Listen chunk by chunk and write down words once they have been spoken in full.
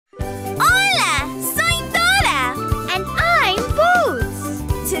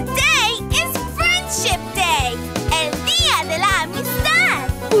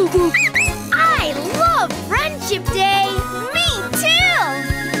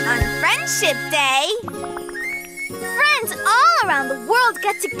Friendship Day. Friends all around the world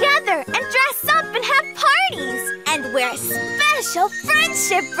get together and dress up and have parties and wear special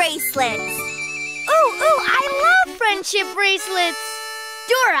friendship bracelets. Ooh, I love friendship bracelets.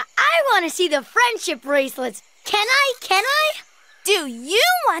 Dora, I want to see the friendship bracelets. Can I? Do you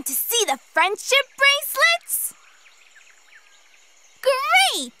want to see the friendship bracelets?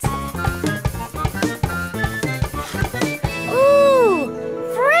 Great! Ooh,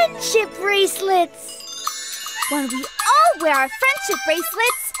 friendship bracelets. When we all wear our friendship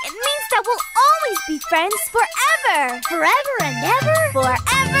bracelets, it means that we'll always be friends forever. Forever and ever?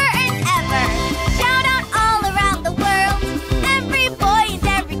 Forever and ever. Shout out all around the world. Every boy and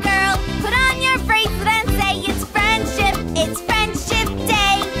every girl. Put on your bracelet and say it's friendship. It's Friendship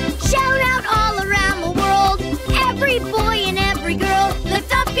Day. Shout out all around the world. Every boy and every girl.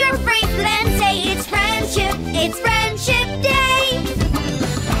 Lift up your bracelet and say it's friendship. It's Friendship Day.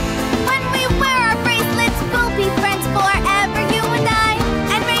 When we wear our bracelets, we'll be friends forever, you and I.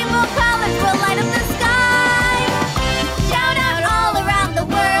 And rainbow colors will light up the sky. Shout out all around the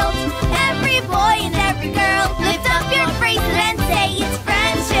world. Every boy and every girl. Lift up your bracelet and say it's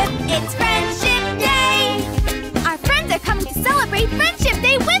friendship. It's Friendship Day. Our friends are coming to celebrate Friendship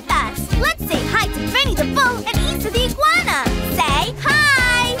Day with us. Let's say hi to Benny the Bull and Issa the Iguana. Say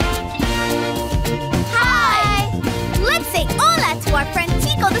hi. Hi. Let's say hola to our friend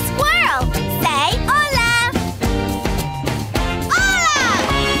Tico the Squirrel. Say hola. Hola.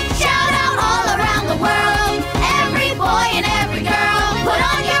 Shout out all around the world. Every boy and every girl. Put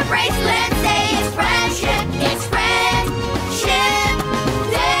on your bracelet and say it's friendship. It's Friendship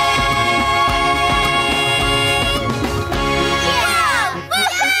Day. Yeah!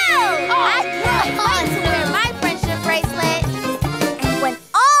 Woohoo! I'd really fun to wear my friendship bracelet. And when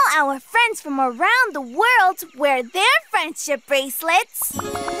all our friends from around the world wear their friendship bracelets,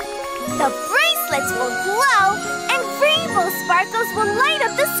 the bracelets will glow and rainbow sparkles will light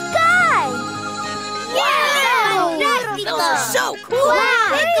up the sky. Wow! Those are so cool! Wow!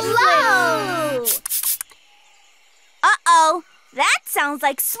 They glow! Uh-oh, that sounds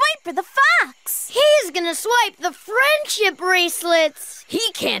like Swiper the Fox. He's gonna swipe the friendship bracelets.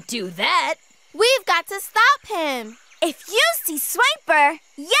 He can't do that. We've got to stop him. If you see Swiper,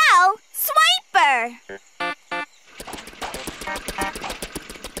 yell, Swiper!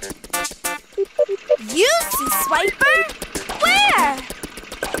 You see Swiper? Where?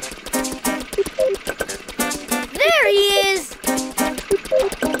 There he is.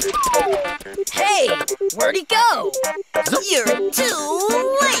 Hey, where'd he go? You're too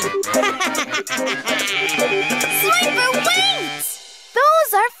late. Swiper, wait!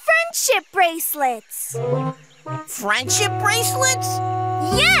 Those are friendship bracelets. Friendship bracelets?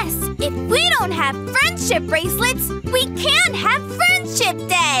 Yes! If we don't have friendship bracelets, we can't have Friendship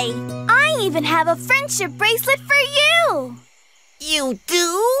Day. I even have a friendship bracelet for you. You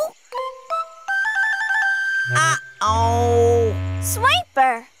do? Uh-oh.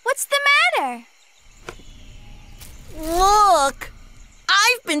 Swiper, what's the matter? Look!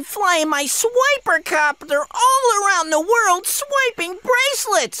 I've been flying my swiper copter all around the world swiping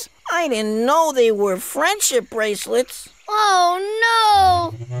bracelets. I didn't know they were friendship bracelets. Oh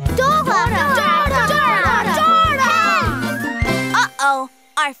no! Dora! Uh-oh,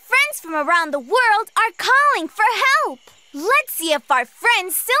 our friends from around the world are calling for help. Let's see if our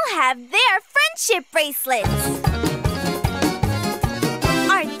friends still have their friendship bracelets.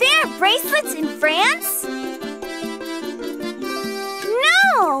 Are there bracelets in France?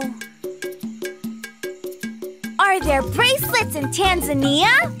 No! Are there bracelets in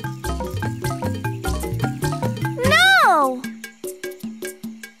Tanzania? No!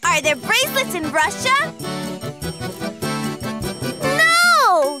 Are there bracelets in Russia?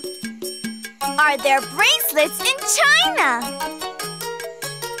 No! Are there bracelets in China?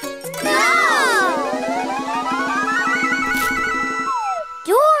 No!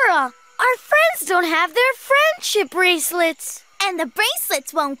 Dora, our friends don't have their friendship bracelets. And the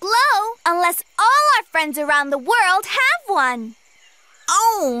bracelets won't glow unless all our friends around the world have one.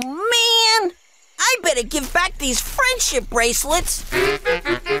 Oh, man! I better give back these friendship bracelets.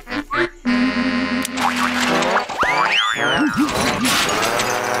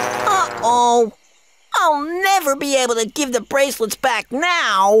 Uh-oh. I'll never be able to give the bracelets back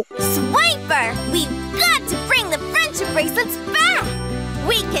now. Swiper, we've got to bring the friendship bracelets back.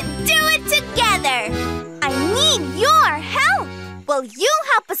 We can do it together. I need your help. Will you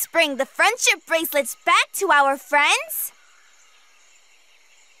help us bring the friendship bracelets back to our friends?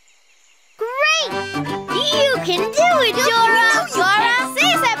 Great! You can do it, Dora! Dora, sí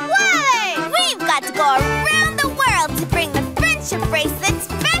se puede! We've got to go around the world to bring the friendship bracelets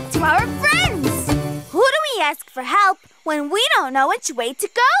back to our friends. Who do we ask for help when we don't know which way to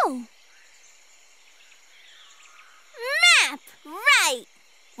go? Map! Right!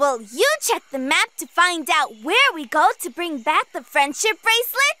 Well, you check the map to find out where we go to bring back the friendship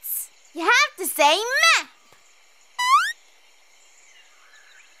bracelets. You have to say map.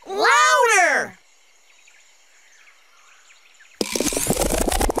 Louder!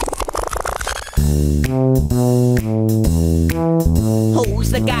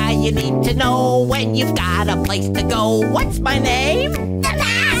 Who's the guy you need to know when you've got a place to go? What's my name? The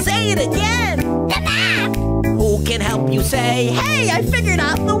map! Say it again! The map! Who can help you say, hey, I figured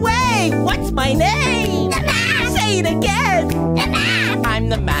out the way? What's my name? The map! Say it again! The map! I'm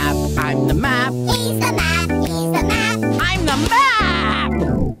the map, I'm the map. He's the map, he's the map. I'm the map!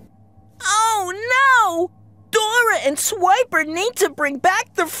 Oh no! Dora and Swiper need to bring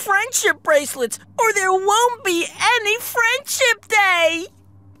back the friendship bracelets or there won't be any Friendship Day!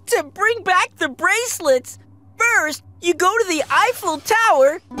 To bring back the bracelets, first you go to the Eiffel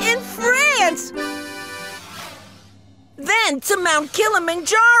Tower in France. Then to Mount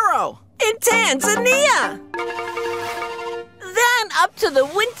Kilimanjaro in Tanzania. Then up to the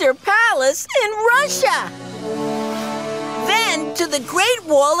Winter Palace in Russia. Then to the Great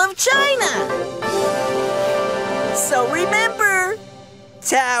Wall of China. So remember,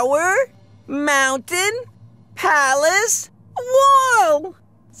 tower, mountain, palace, wall.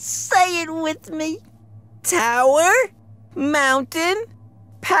 Say it with me. Tower, mountain,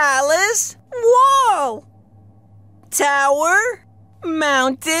 palace, wall. Tower,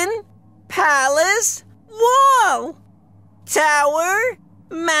 mountain, palace, wall. Tower,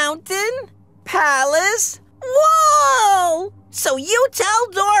 mountain, palace, wall. So you tell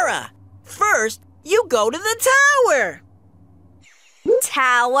Dora. First, you go to the tower.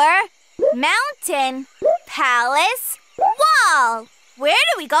 Tower, mountain, palace, wall. Where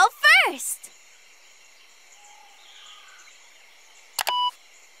do we go first?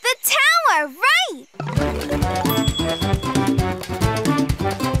 The tower, right!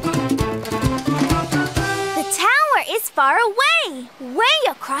 The tower is far away, way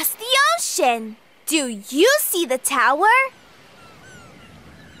across the ocean. Do you see the tower?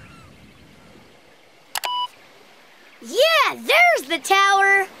 Yeah, there's the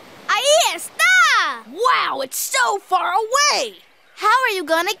tower. Ahí está! Wow, it's so far away. How are you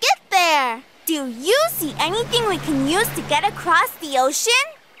gonna get there? Do you see anything we can use to get across the ocean?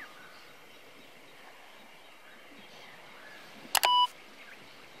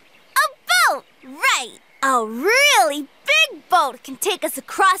 A boat! Right! A really big boat can take us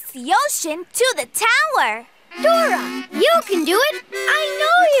across the ocean to the tower. Dora, you can do it. I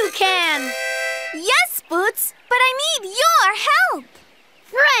know you can. Yes, Boots, but I need your help.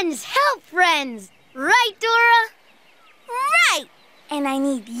 Friends help friends. Right, Dora? Right! And I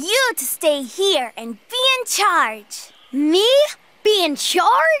need you to stay here and be in charge. Me? Be in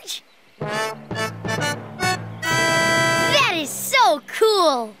charge? That is so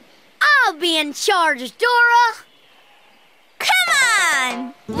cool. I'll be in charge, Dora. Come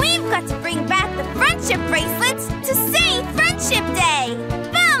on! We've got to bring back the friendship bracelets to save Friendship Day.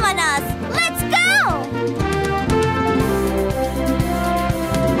 Vámonos! Let's go!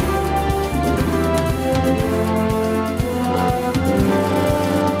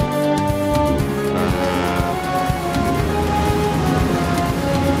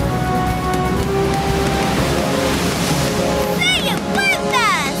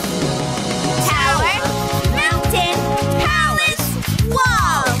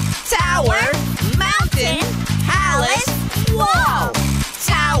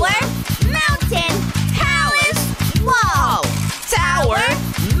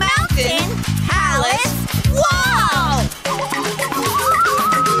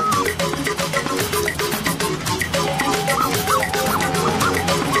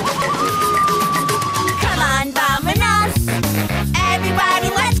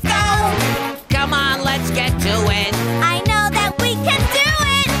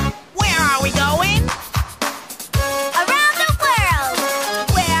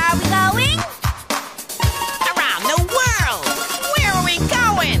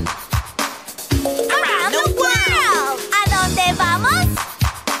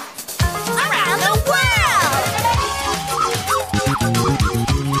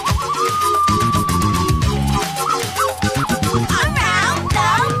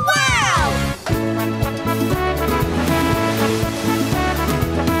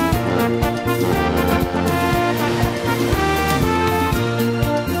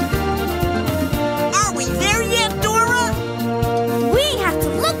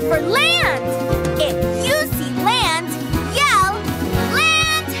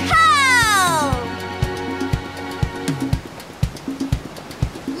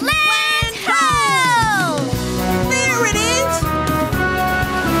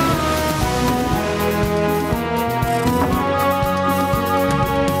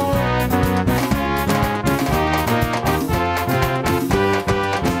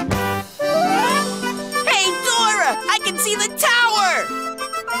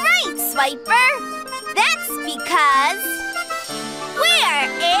 Swiper? That's because we're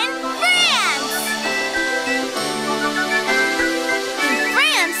in France! In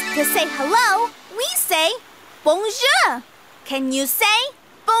France, to say hello, we say bonjour. Can you say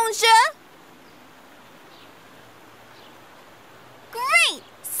bonjour? Great!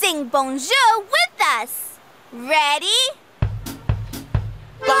 Sing bonjour with us. Ready?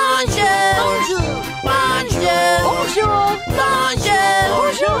 Bonjour! Bonjour! Bonjour! Bonjour! Bonjour!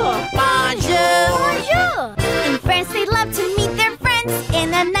 Bonjour! Bonjour! Bonjour! In France, they love to meet their friends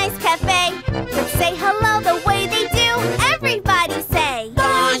in a nice cafe. Let's say hello the way they do. Everybody say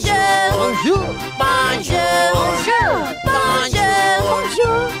bonjour! Bonjour! Bonjour! Bonjour! Bonjour!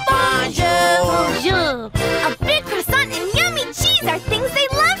 Bonjour! Bonjour! Bonjour! A big croissant and yummy cheese are things they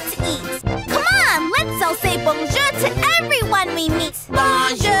love to eat. Come on, let's all say bonjour to everyone we meet.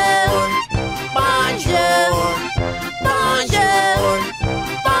 Bonjour! Bonjour! Bonjour!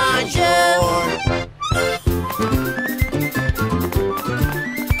 Bonjour!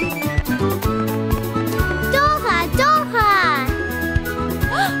 Dora! Dora!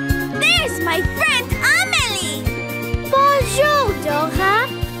 There's my friend Amélie. Bonjour, Dora!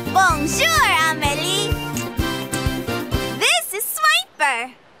 Bonjour, Amélie. This is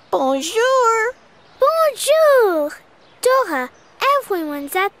Swiper. Bonjour! Bonjour! Dora,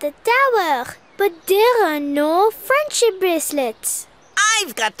 everyone's at the tower, but there are no friendship bracelets.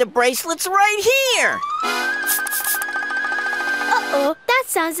 I've got the bracelets right here! Uh-oh, that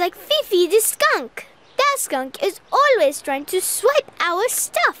sounds like Fifi the skunk. That skunk is always trying to swipe our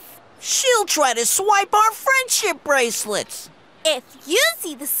stuff. She'll try to swipe our friendship bracelets! If you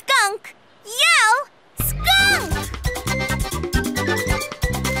see the skunk, yell, skunk!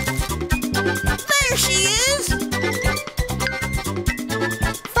 There she is!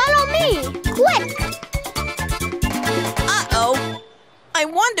 Follow me, quick! Uh-oh! I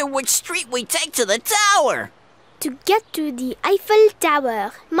wonder which street we take to the tower! To get to the Eiffel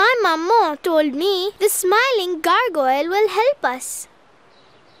Tower, my maman told me the smiling gargoyle will help us.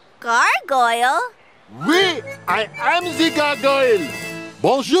 Gargoyle? Oui, I am the gargoyle.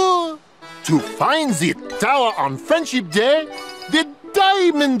 Bonjour. To find the tower on Friendship Day, the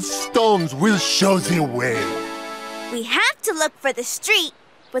diamond stones will show the way. We have to look for the street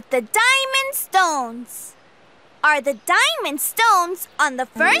with the diamond stones. Are the diamond stones on the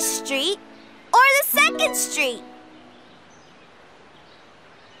first street or the second street?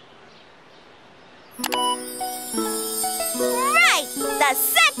 Right, the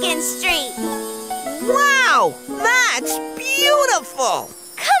second street. Wow! That's beautiful!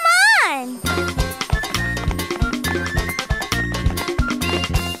 Come on!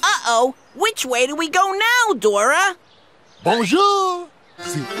 Uh-oh! Which way do we go now, Dora? Bonjour.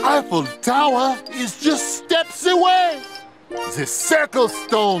 The Eiffel Tower is just steps away. The circle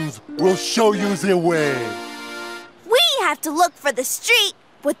stones will show you the way. We have to look for the street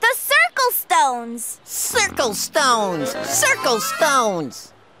with the circle stones. Circle stones! Circle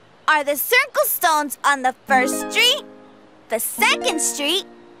stones! Are the circle stones on the first street, the second street,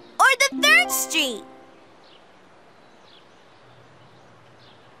 or the third street?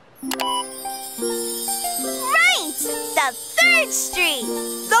 Right! The third street!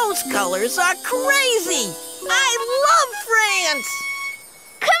 Those colors are crazy! I love France!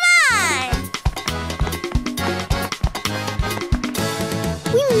 Come on!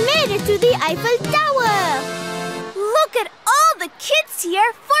 We made it to the Eiffel Tower! Look at all the kids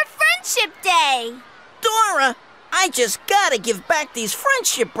here for Friendship Day! Dora, I just gotta give back these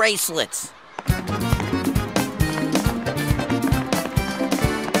friendship bracelets.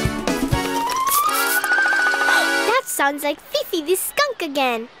 That sounds like Fifi the skunk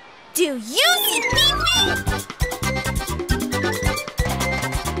again. Do you see Fifi?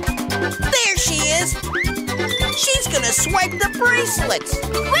 There she is! She's gonna swipe the bracelets!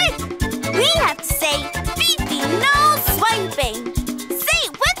 Quick! We have to say Fifi no swiping! Say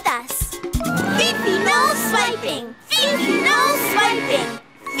it with us! Fifi no swiping! Fifi no swiping!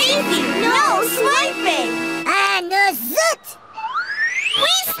 Fifi no swiping! No zut!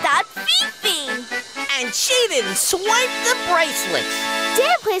 We stopped Fifi! And she didn't swipe the bracelets!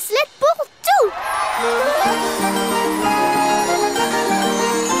 Des bracelets pour tout!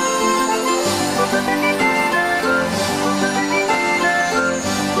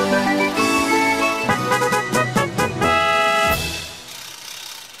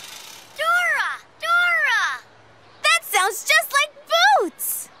 Dora! Dora! That sounds just like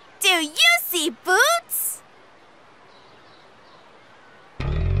Boots! Do you see Boots?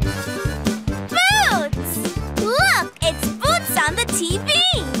 Boots! Look, it's Boots on the TV!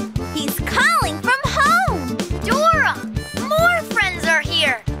 He's calling from home! Dora!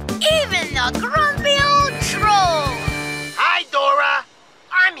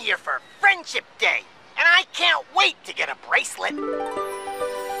 Friendship Day, and I can't wait to get a bracelet. Dora,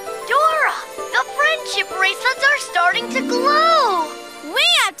 the friendship bracelets are starting to glow. We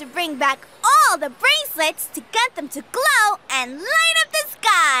have to bring back all the bracelets to get them to glow and light up the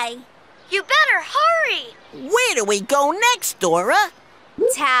sky. You better hurry. Where do we go next, Dora?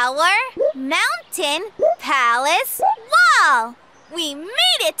 Tower, mountain, palace, wall. We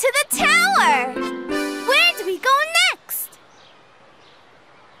made it to the tower. Where do we go next?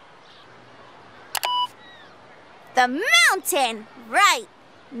 The mountain, right.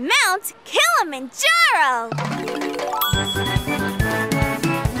 Mount Kilimanjaro.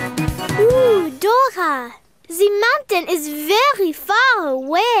 Ooh, Dora, the mountain is very far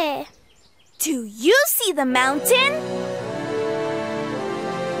away. Do you see the mountain?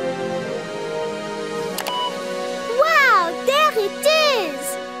 Wow, there it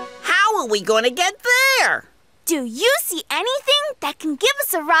is. How are we going to get there? Do you see anything that can give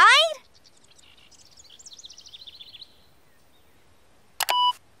us a ride?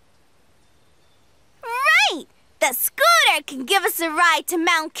 Right! The scooter can give us a ride to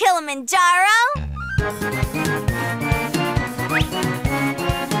Mount Kilimanjaro.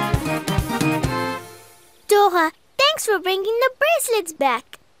 Dora, thanks for bringing the bracelets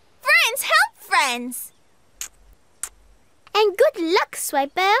back. Friends help friends. And good luck,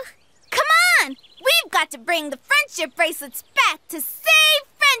 Swiper. Come on! We've got to bring the friendship bracelets back to save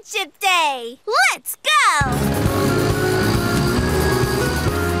Friendship Day. Let's go!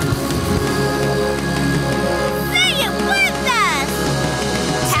 Say it with us!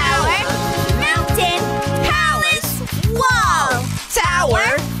 Tower, mountain, palace, wall. Tower,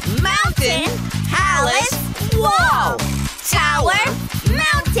 mountain, palace, wall. Tower,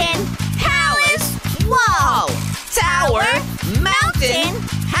 mountain, palace, wall. Tower, mountain,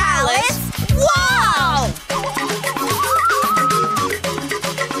 palace, wall.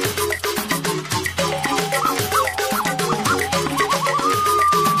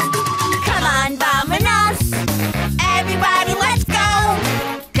 Come on, vámonos. Everybody, let's go.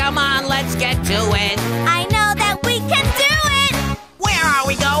 Come on, let's get to it. I know that we can do it. Where are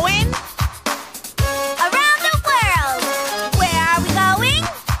we going? Around the world. Where are we going?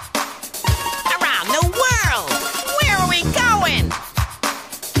 Around the world. Where are we going?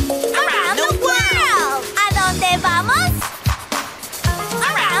 Around the world. ¿A dónde vamos?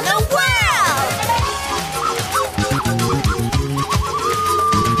 Around the world.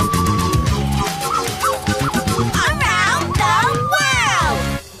 Around the world.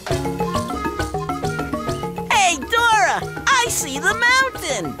 Hey, Dora, I see the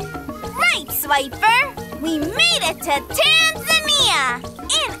mountain. Right, Swiper. We made it to Tanzania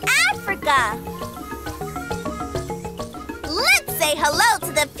in Africa. Let's say hello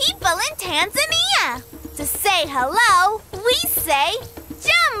to the people in Tanzania. To say hello, we say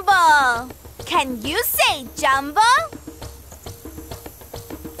Jumbo. Can you say Jumbo?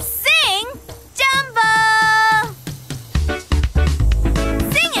 Sing Jumbo.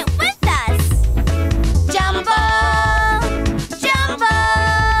 Sing it with us. Jumbo, Jumbo,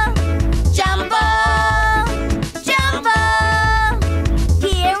 Jumbo, Jumbo.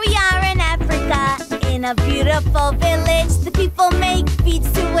 Here we are in Africa, in a beautiful village. The people make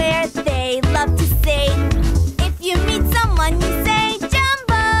beads to wear. They love to sing. If you meet someone, you say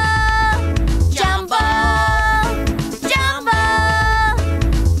Jumbo, Jumbo, Jumbo.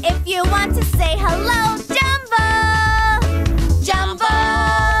 If you want to say hello, Jumbo, Jumbo,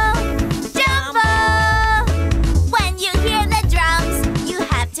 Jumbo. When you hear the drums, you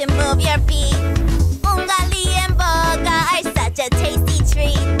have to move your feet. Ungali and boga are such a tasty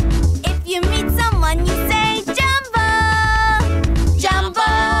treat. If you meet someone, you say Jumbo,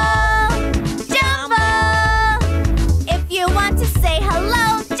 Jumbo, Jumbo. If you want to say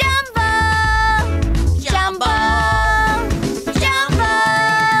hello, Jumbo, Jumbo, Jumbo.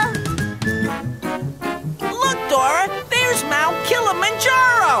 Look, Dora, there's Mount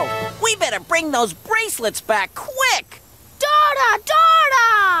Kilimanjaro. We better bring those bracelets back quick. Dora,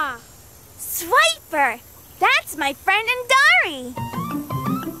 Dora! Swiper, that's my friend Andari.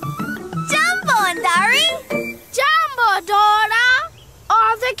 Jumbo, Andari. Jumbo, Dora!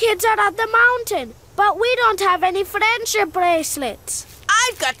 All the kids are at the mountain, but we don't have any friendship bracelets.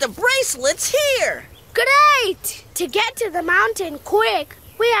 I've got the bracelets here. Great! To get to the mountain quick,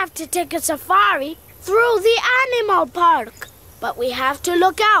 we have to take a safari through the animal park. But we have to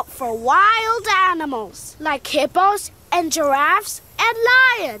look out for wild animals like hippos and giraffes and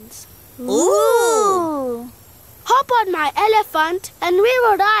lions. Ooh. Hop on my elephant and we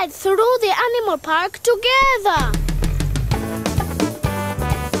will ride through the animal park together.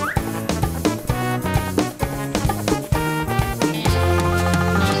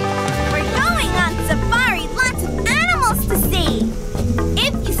 We're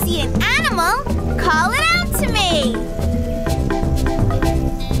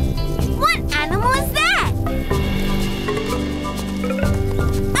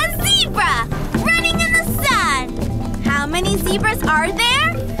zebras are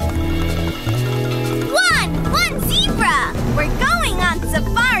there? One zebra! We're going on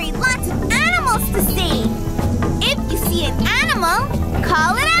safari, lots of animals to see. If you see an animal,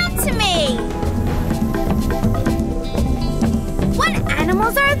 call it out to me. What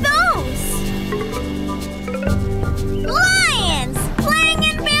animals are those? Lions! Playing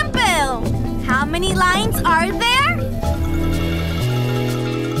in bamboo! How many lions are there?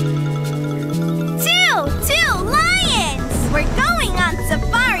 Two lions! We're going on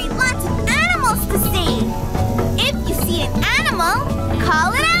safari, lots of animals to see. If you see an animal,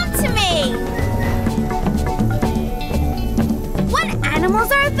 call it out to me. What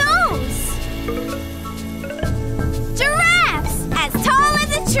animals are those? Giraffes, as tall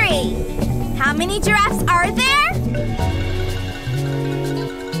as a tree. How many giraffes are there?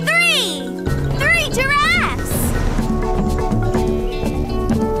 Three giraffes.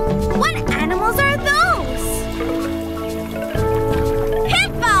 What animals are those?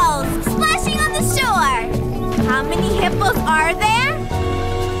 Hippos, splashing on the shore. How many hippos are there?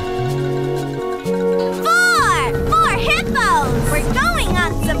 Four hippos. We're going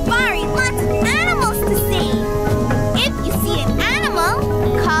on safari, lots of animals to see. If you see an animal,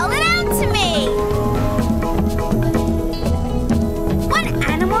 call it out to me. What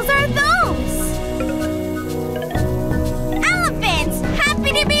animals are those? Elephants,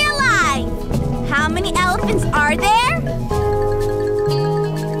 happy to be alive. How many elephants are there?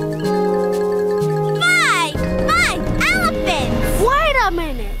 Five elephants. Wait a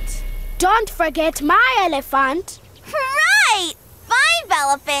minute. Don't forget my elephant. Right! 5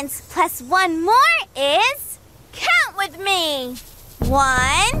 elephants plus one more is... Count with me.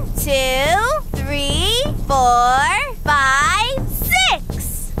 1, 2, 3, 4, 5,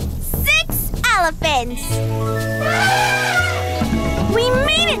 6. 6 elephants. We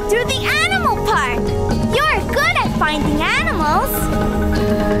made it through the animal park. You're good at finding animals.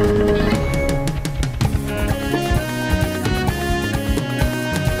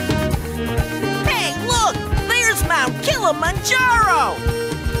 Hey, look! There's Mount Kilimanjaro!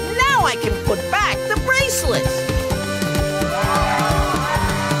 Now I can put back the bracelets.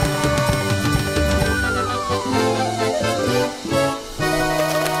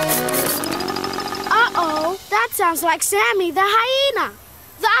 Uh-oh, that sounds like Sammy the hyena.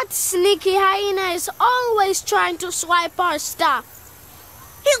 That sneaky hyena is always trying to swipe our stuff.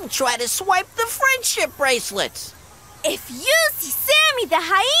 He'll try to swipe the friendship bracelets. If you see Sammy the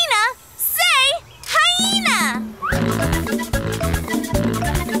hyena, say hyena!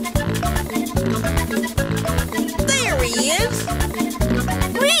 There he is.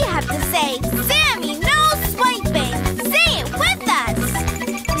 We have to say, Sammy, no swiping. Say it with us.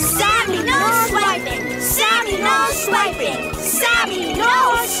 Sammy, no swiping. Sammy, no swiping. Sammy,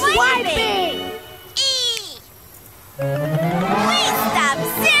 no swiping. E. We stopped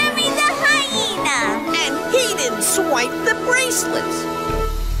Sammy the hyena. And he didn't swipe the bracelets.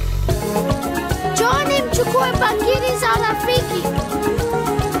 John mchukue bangili za rafiki.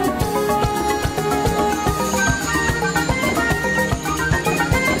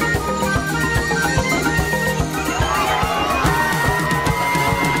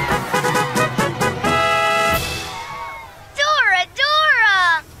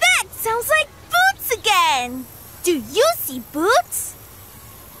 Dora! That sounds like Boots again. Do you see Boots?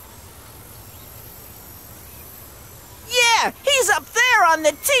 Yeah, he's up there on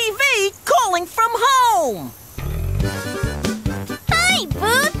the TV calling from home. Hi,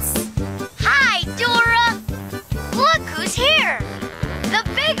 Boots. Hi, Dora. Look who's here. The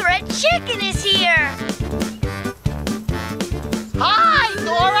big red chicken is here. Hi,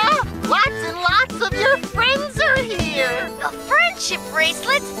 Dora! Lots and lots of your friends are here. The friendship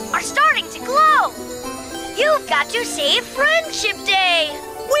bracelets are starting to glow. You've got to save Friendship Day.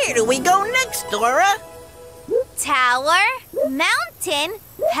 Where do we go next, Dora? Tower, mountain,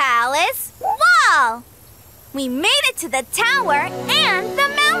 palace, wall. We made it to the tower and the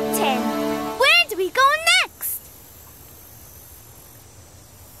mountain. Where do we go next?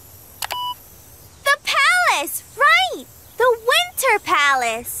 The palace, right. The Winter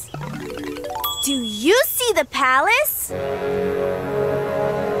Palace. Do you see the palace?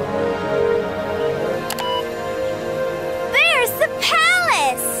 There's the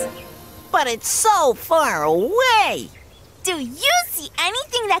palace. But it's so far away. Do you see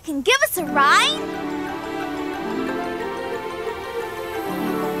anything that can give us a ride?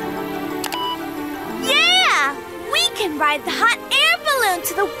 Yeah! We can ride the hot air balloon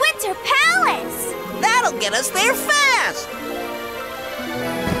to the Winter Palace. That'll get us there fast.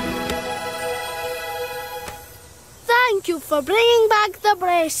 Thank you for bringing back the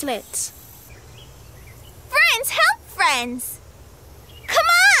bracelets. Friends help friends. Come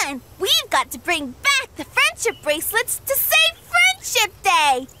on! We've got to bring back the friendship bracelets to save Friendship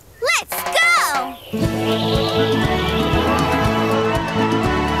Day! Let's go!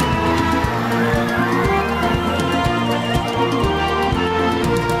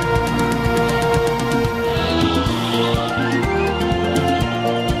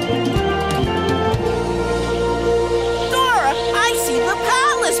 Dora, I see the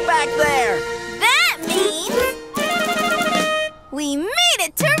palace back there. That means we made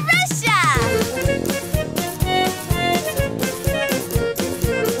it to Russia!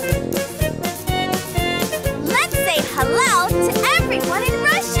 Let's say hello to everyone in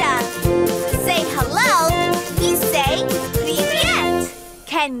Russia. To say hello, we say Привет.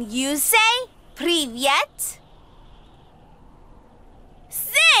 Can you say Привет?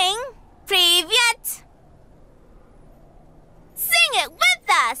 Sing Привет. Sing it with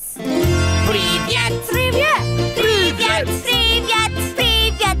us. Привет! Привет! Привет! Привет!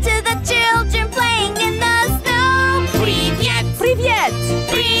 Привет to the children playing in the snow! Привет! Привет!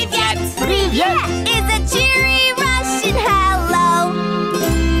 Привет! Привет is a cheery Russian hello!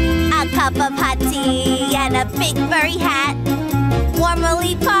 A cup of hot tea and a big furry hat.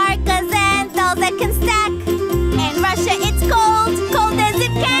 Warmly parkas and dolls that can stack. In Russia it's cold, cold as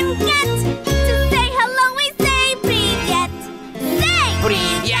it can get. To say hello we say Привет! Say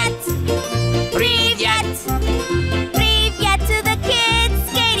Привет! Привет! Привет to the kids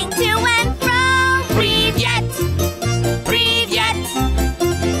skating to and fro. Привет! Привет!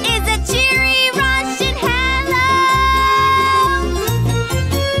 Is a cheery Russian hello.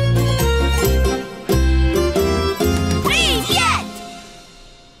 Привет!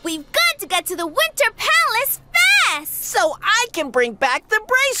 We've got to get to the Winter Palace fast. So I can bring back the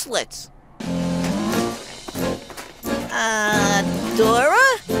bracelets. Dora?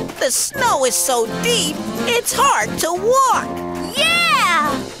 The snow is so deep, it's hard to walk.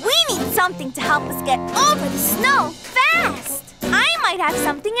 Yeah! We need something to help us get over the snow fast. I might have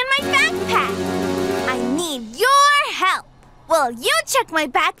something in my backpack. I need your help. Will you check my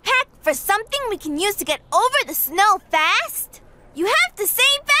backpack for something we can use to get over the snow fast? You have to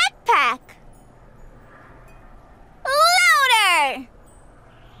say backpack. Louder!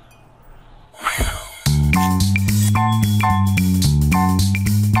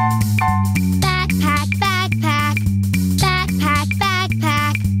 Backpack, backpack, backpack,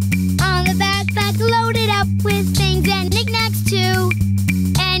 backpack. On the backpack, loaded up with things and knickknacks too.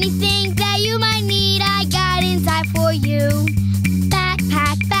 Anything that you might need, I got inside for you.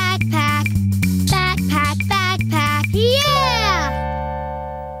 Backpack, backpack, backpack, backpack. Yeah!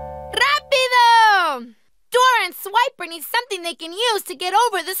 Rápido! Dora and Swiper need something they can use to get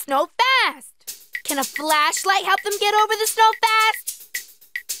over the snow fast. Can a flashlight help them get over the snow fast?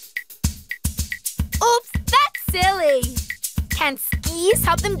 Oops, that's silly. Can skis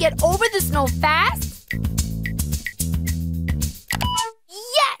help them get over the snow fast?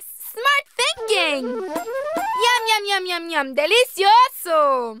 Yes! Smart thinking! Yum, yum, yum, yum, yum.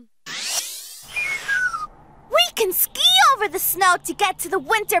 Delicioso! We can ski over the snow to get to the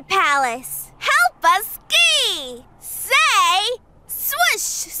Winter Palace. Help us ski! Say, swoosh,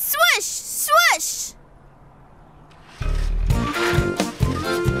 swoosh, swoosh!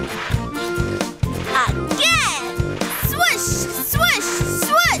 Again! Swoosh, swoosh,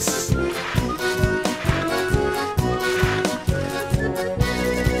 swoosh!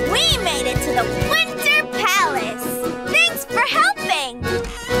 We made it to the Winter Palace! Thanks for helping!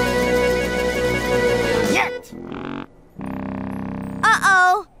 Yet!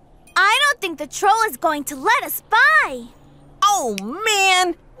 Uh-oh! I don't think the troll is going to let us by. Oh,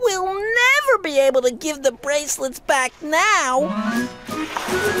 man! We'll never be able to give the bracelets back now.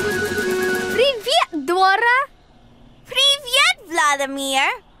 Привет, Dora! Привет,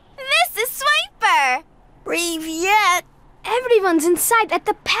 Vladimir! This is Swiper! Привет! Everyone's inside at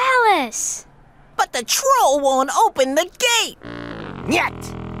the palace. But the troll won't open the gate. Yet!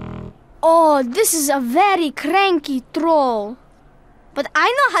 Oh, this is a very cranky troll. But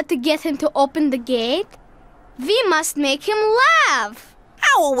I know how to get him to open the gate. We must make him laugh.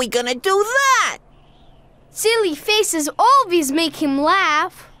 How are we gonna do that? Silly faces always make him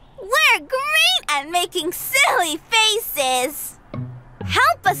laugh. We're great at making silly faces!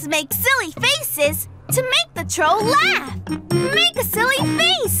 Help us make silly faces to make the troll laugh! Make a silly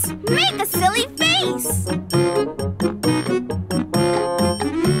face! Make a silly face!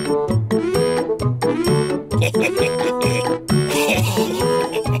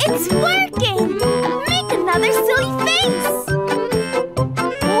 It's working! Make another silly face!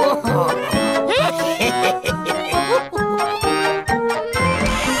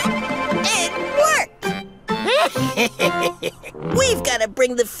 It worked! We've got to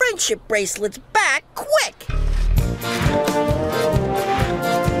bring the friendship bracelets back quick.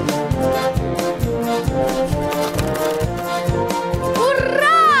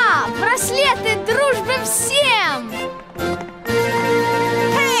 Ура! Браслеты дружбы всем!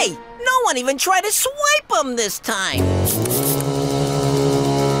 Hey, no one even tried to swipe them this time.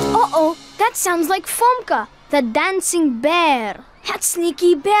 Uh-oh, that sounds like Fomka, the dancing bear. That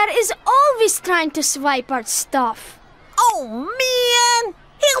sneaky bear is always trying to swipe our stuff. Oh, man!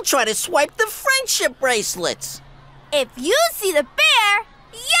 He'll try to swipe the friendship bracelets. If you see the bear,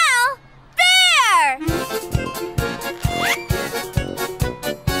 yell, bear!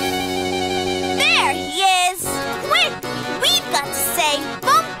 There he is! Quick! We've got to say,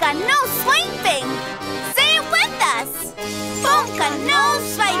 Fomka, no swiping! Say it with us! Fomka, no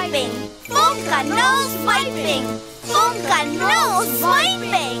swiping! Fomka, no swiping! Fomka, no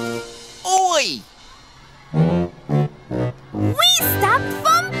swiping! Oi! We stopped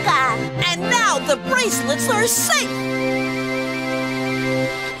Fomka! And now the bracelets are safe!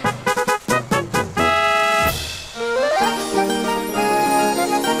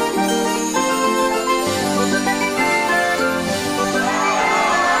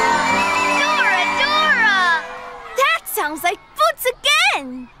 Dora! That sounds like Boots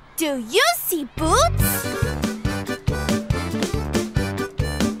again! Do you see Boots?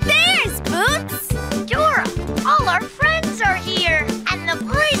 There's Boots! Dora, all our friends are here! And the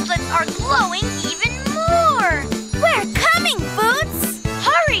bracelets are glowing even more! We're coming, Boots!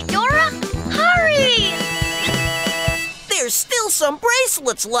 Hurry, Dora! Hurry! There's still some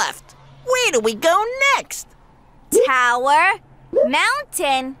bracelets left. Where do we go next? Tower,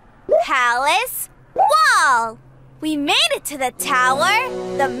 mountain, palace, wall. We made it to the tower,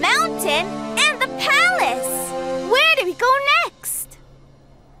 the mountain, and the palace. Where do we go next?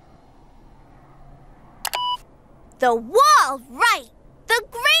 The wall, right. The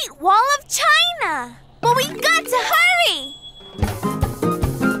Great Wall of China. But we got to hurry.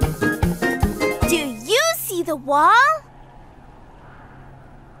 Do you see the wall?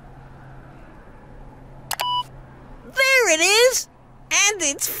 There it is! And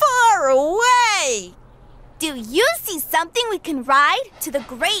it's far away! Do you see something we can ride to the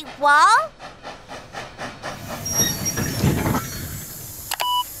Great Wall?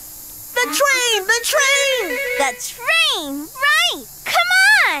 The train! The train! The train! Right! Come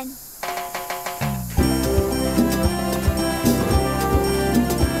on!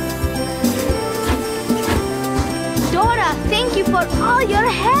 Dora, thank you for all your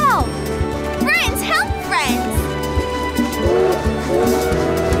help. Friends help friends!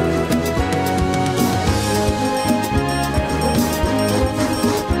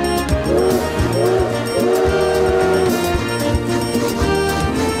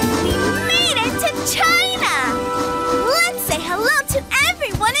 We made it to China! Let's say hello to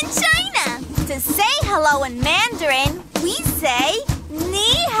everyone in China! To say hello in Mandarin, we say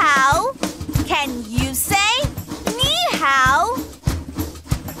Ni hao. Can you say Ni hao?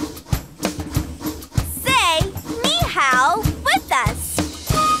 Say Ni hao with us.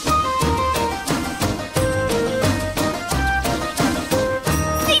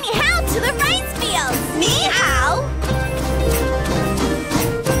 Say Ni hao to the rice fields. Ni hao.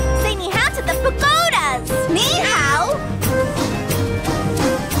 Say Ni hao to the pagodas. Ni hao.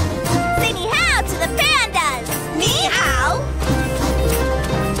 Say Ni hao to the pandas. Ni hao.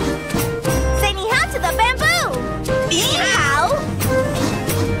 Say Ni hao to the bamboo. Ni hao.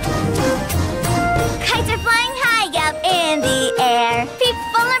 Kites are flying high up in the air.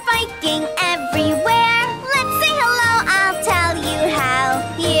 People are biking everywhere. Let's say hello, I'll tell you how.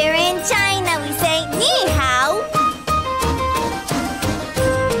 Here in China we say ni hao.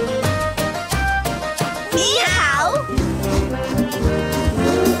 Ni hao.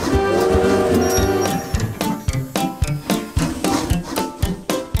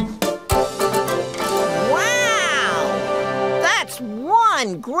 Wow! That's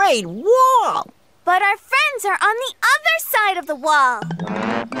one great wall! But our friends are on the other side of the wall.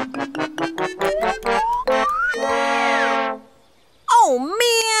 Oh,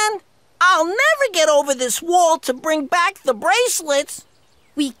 man! I'll never get over this wall to bring back the bracelets.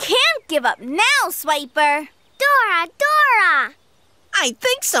 We can't give up now, Swiper. Dora, Dora! I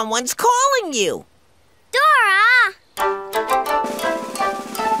think someone's calling you. Dora!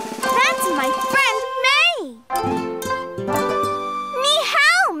 That's my friend May. Ni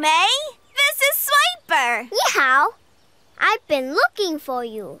hao, May. This is Swiper. Ni hao. I've been looking for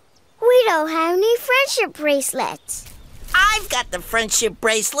you. We don't have any friendship bracelets. I've got the friendship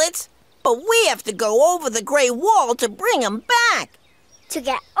bracelets, but we have to go over the Great Wall to bring them back. To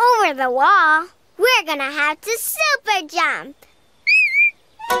get over the wall, we're gonna have to super jump.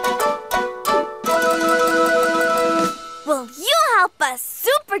 Will you help us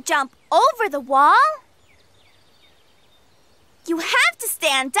super jump over the wall? You have to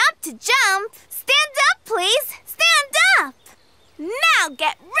stand up to jump. Stand up, please. Stand up. Now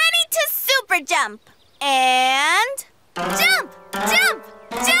get ready to super jump. And jump, jump,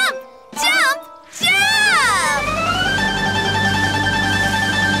 jump, jump, jump!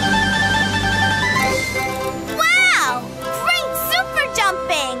 Wow! Great super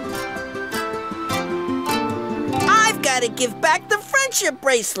jumping! I've got to give back the friendship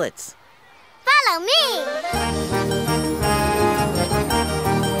bracelets. Follow me!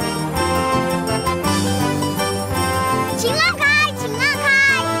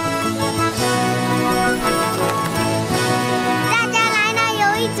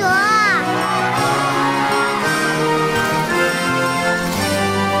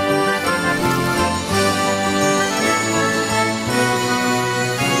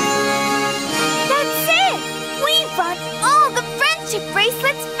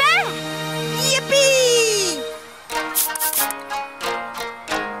 Bracelets back! Yippee!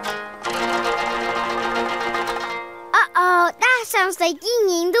 Uh-oh, that sounds like Ying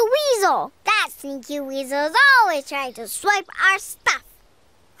Ying the Weasel. That sneaky weasel's always trying to swipe our stuff.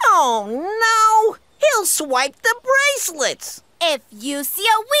 Oh, no! He'll swipe the bracelets! If you see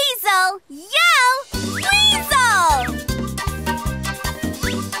a weasel, yell, Weasel!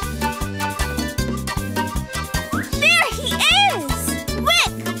 There he is!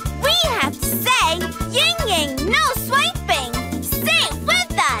 Quick! We have to say, Ying Ying, no swiping! Say it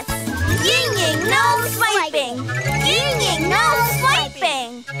with us! Ying Ying, no swiping! Ying Ying, no swiping!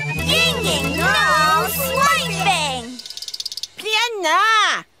 Ying Ying, no swiping! Piana!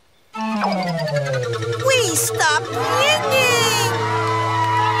 We stopped yinging!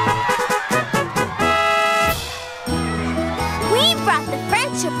 We brought the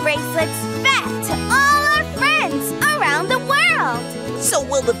friendship bracelets back to all our friends around the world. So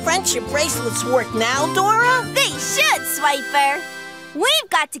will the friendship bracelets work now, Dora? They should, Swiper. We've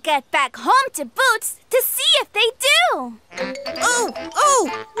got to get back home to Boots to see if they do. Oh,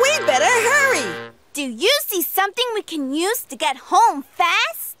 we better hurry! Do you see something we can use to get home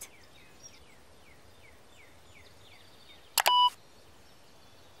fast?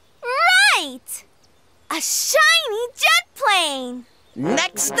 Right! A shiny jet plane!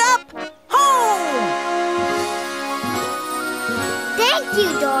 Next up, home! Thank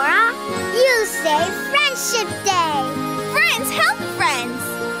you, Dora. You saved Friendship Day. Friends help friends!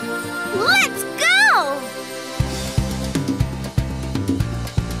 Let's go!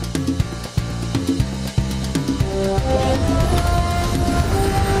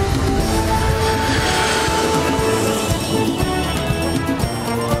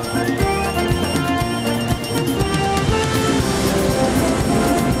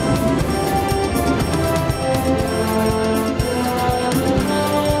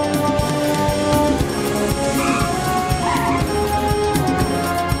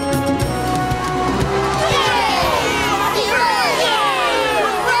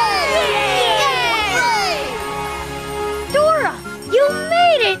 Dora, you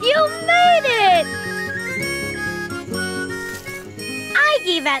made it! You made it! I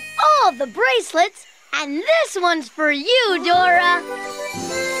gave out all the bracelets, and this one's for you, Dora.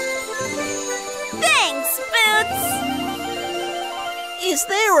 Thanks, Boots! Is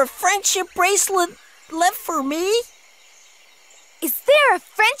there a friendship bracelet left for me? Is there a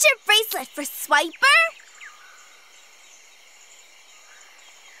friendship bracelet for Swiper?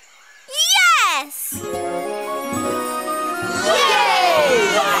 Yes!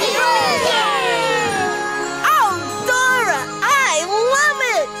 Oh, Dora, I love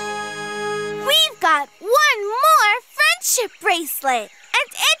it! We've got one more friendship bracelet, and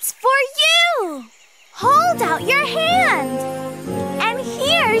it's for you! Hold out your hand. And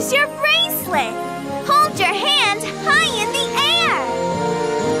here's your bracelet. Hold your hand high in the air.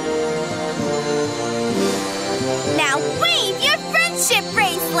 Now wave your friendship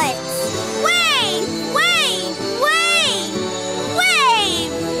bracelets. Wave, wave, wave,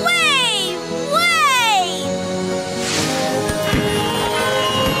 wave, wave, wave.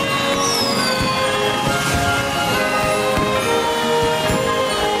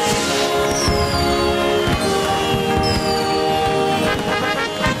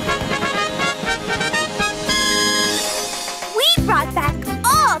 We brought back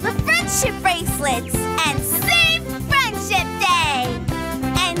all the friendship bracelets and saved Friendship Day.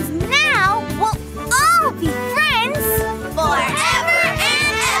 And now we'll all be friends forever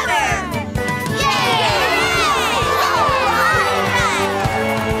and ever. Yay!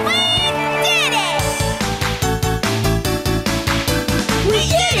 We did it! We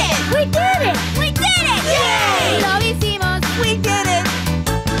did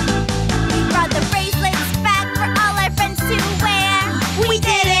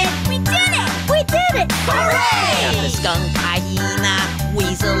Hooray! Got the skunk, hyena,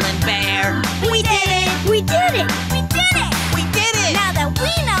 weasel, and bear. We did it! We did it! We did it! We did it! Now that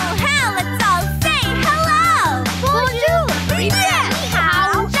we know how, let's all say hello! Bonjour! Riviere!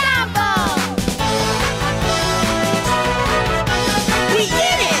 How Jumbo! We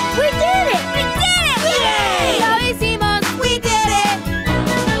did it! We did it! We did it! Yay! Lo hicimos! We did it!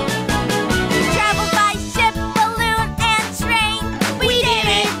 Traveled by ship, balloon, and train. We did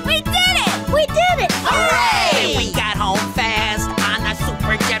it! We did it! We did it! Hooray! We got home fast on a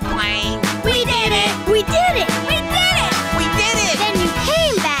super jet plane. We did it! We did it! We did it! We did it! Then you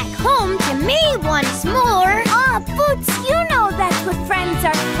came back home to me once more. Aw, Boots, you know that's what friends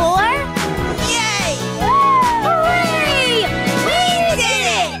are for. Yay! Hooray! We did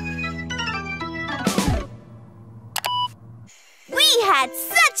it! We had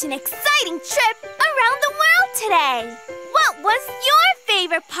such an exciting trip around the world today. What was your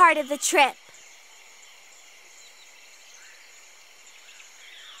favorite part of the trip?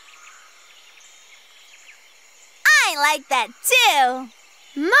 I like that too.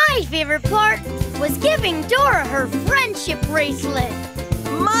 My favorite part was giving Dora her friendship bracelet.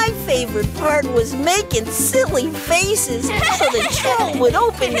 My favorite part was making silly faces so the troll would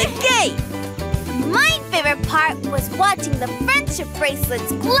open the gate. My favorite part was watching the friendship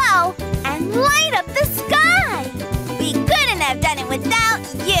bracelets glow and light up the sky. We couldn't have done it without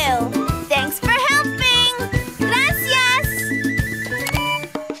you.